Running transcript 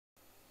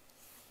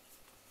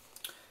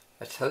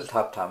It's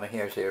Hilltop Tommy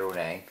here,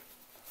 09.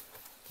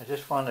 I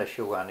just want to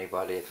show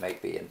anybody that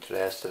might be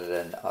interested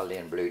in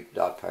ALLIANT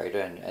BLUEDOT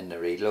powder in the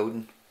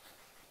reloading.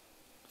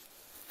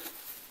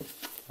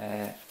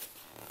 I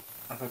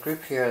have a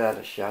group here that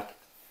is shot,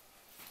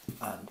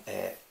 and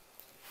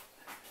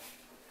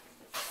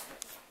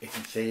you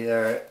can see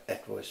there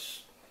it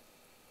was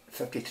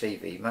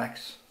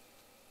 53V-MAX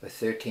with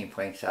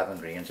 13.7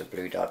 grains of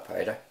blue dot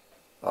powder,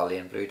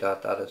 ALLIANT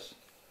BLUEDOT that is.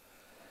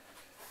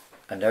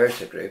 And there's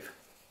the group.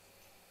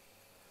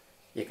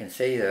 You can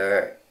see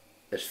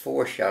there's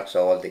 4 shots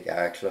all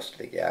together, clustered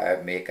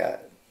together,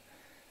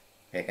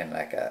 making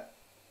like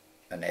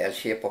an L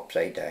shape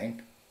upside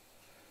down.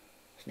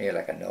 It's near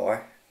like an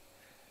R.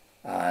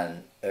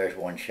 And there's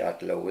 1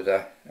 shot low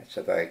there. It's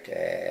about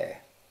I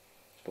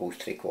suppose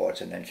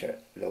 3/4 inch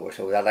lower.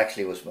 So that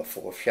actually was my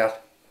 4th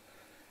shot.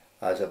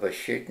 As I was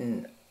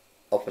shooting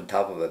up on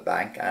top of a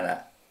bank, and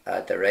I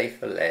had the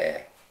rifle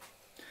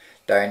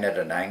down at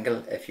an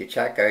angle. If you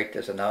check out,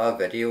 there's another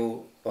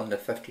video on the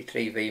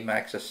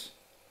 53V-MAXs.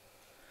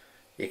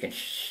 You can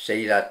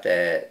see that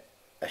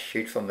I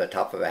shoot from the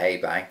top of a high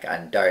bank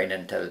and down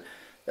into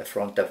the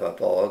front of a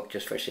bog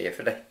just for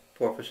safety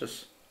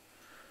purposes.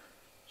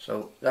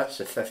 So that's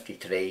the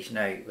 53s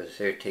now with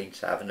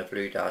 13.7 of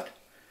blue dot.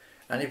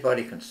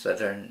 Anybody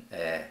considering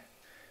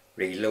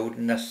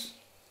reloading this,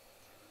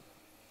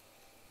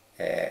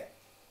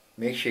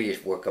 make sure you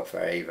work up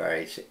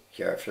very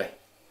carefully.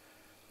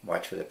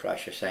 Watch for the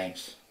pressure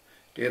signs.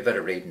 Do a bit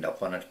of reading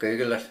up on it.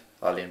 Google it,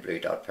 ALLIANT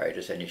BLUEDOT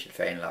powders, and you should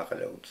find a lot of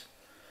loads.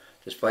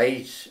 There's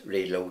boys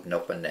reloading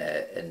up in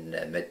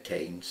the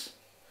mid-teens,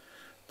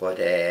 but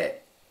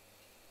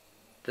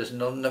there's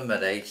none of them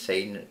that I've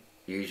seen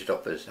use it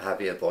up as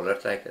heavy a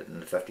bullet like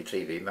in the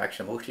 53V-MAX.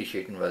 I'm mostly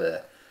shooting with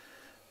the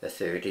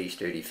 30s,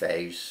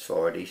 35s,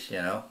 40s,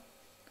 you know.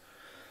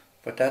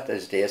 But that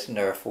is decent.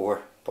 There are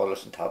 4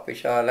 bullets on top of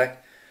each other, like,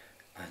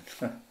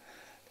 and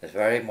there's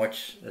very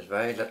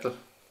little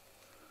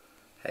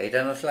height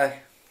in it, like.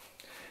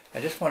 I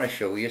just want to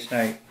show you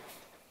now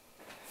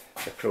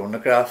the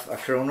chronograph. I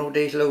chrono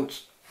these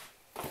loads.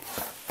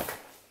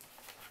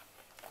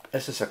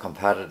 This is a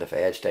competitive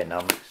edge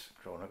dynamics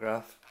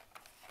chronograph.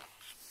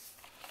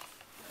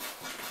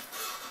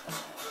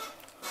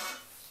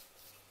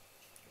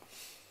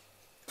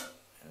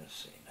 Let's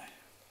see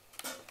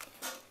now.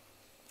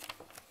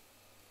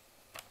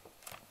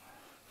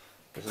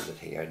 This is it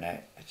here now.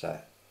 It's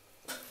a.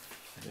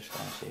 I just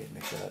want to see,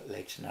 make sure that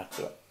light's not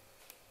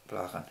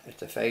blocking.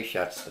 It's a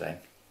 5-shot string.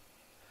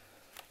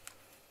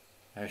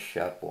 There's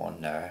shot 1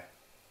 there,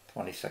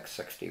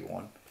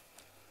 2661.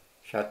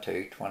 Shot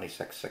 2,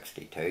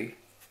 2662.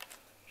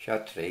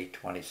 Shot 3,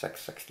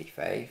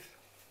 2665.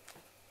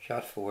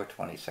 Shot 4,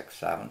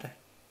 2670.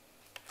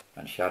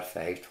 And shot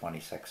 5,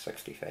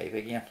 2665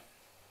 again.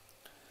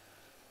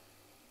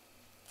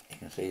 You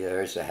can see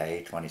there's the high,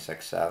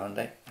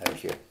 2670.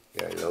 There's your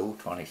low,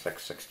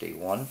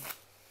 2661.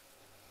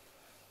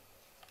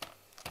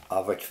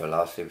 Average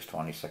velocity was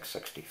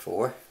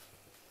 2664.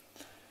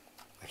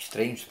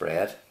 Extreme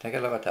spread, take a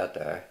look at that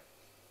there,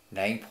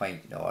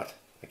 9.0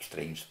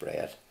 extreme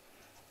spread,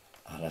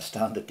 and a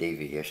standard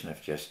deviation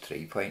of just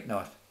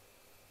 3.0.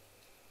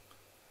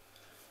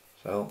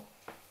 So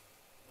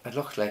it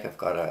looks like I've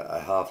got a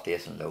half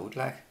decent load,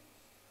 like.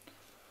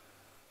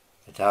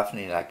 It's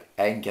definitely like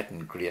I'm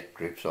getting great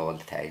groups all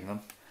the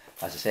time.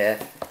 As I say,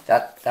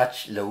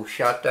 that low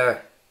shot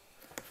there,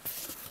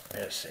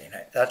 let's see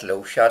now, that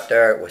low shot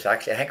there was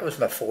actually, I think it was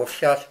my 4th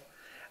shot.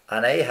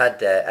 And I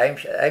had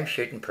I'm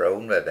shooting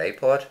prone with a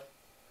bipod.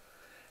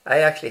 I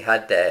actually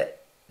had the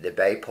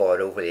bipod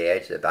over the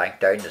edge of the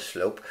bank down the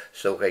slope,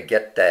 so I could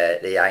get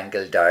the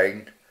angle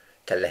down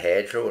till the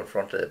hedgerow in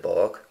front of the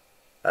bog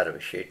that I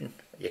was shooting.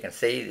 You can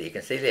see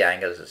the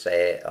angles, I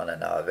say, on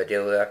another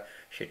video there,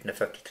 shooting the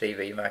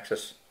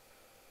 53V-MAXs.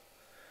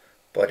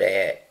 But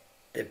the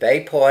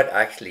bipod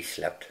actually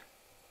slipped.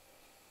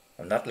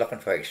 I'm not looking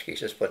for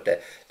excuses, but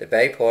the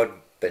bipod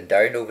been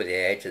down over the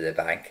edge of the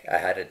bank. I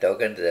had it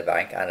dug into the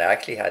bank, and I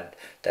actually had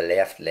the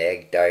left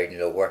leg down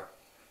lower,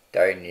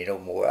 down, you know,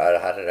 more. I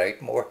had it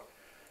out more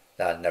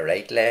than the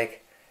right leg,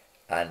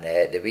 and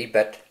the wee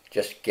bit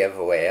just gave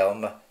away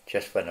on me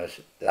just when I was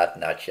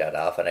letting that shot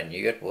off, and I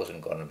knew it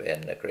wasn't going to be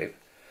in the group.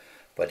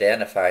 But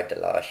then I fired the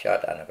last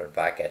shot and I went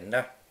back in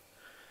there,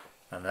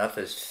 and that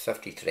was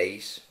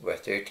 53s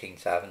with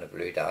 13.7 of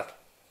blue dot.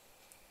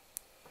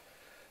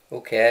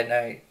 Okay,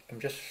 now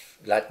I'm just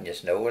letting you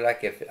know,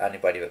 like, if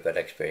anybody with a bit of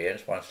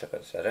experience wants to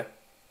consider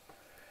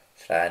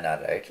trying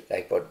that out,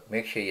 like, but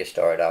make sure you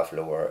start off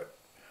lower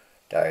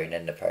down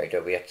in the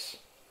powder weights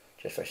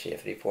just for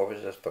safety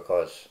purposes,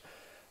 because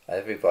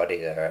everybody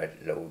there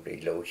at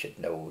reload should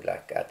know,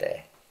 like,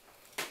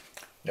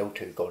 no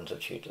 2 guns will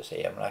shoot the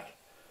same, like.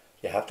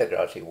 You have to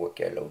gradually work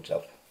your loads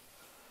up,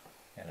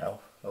 you know.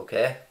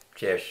 Okay,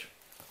 cheers.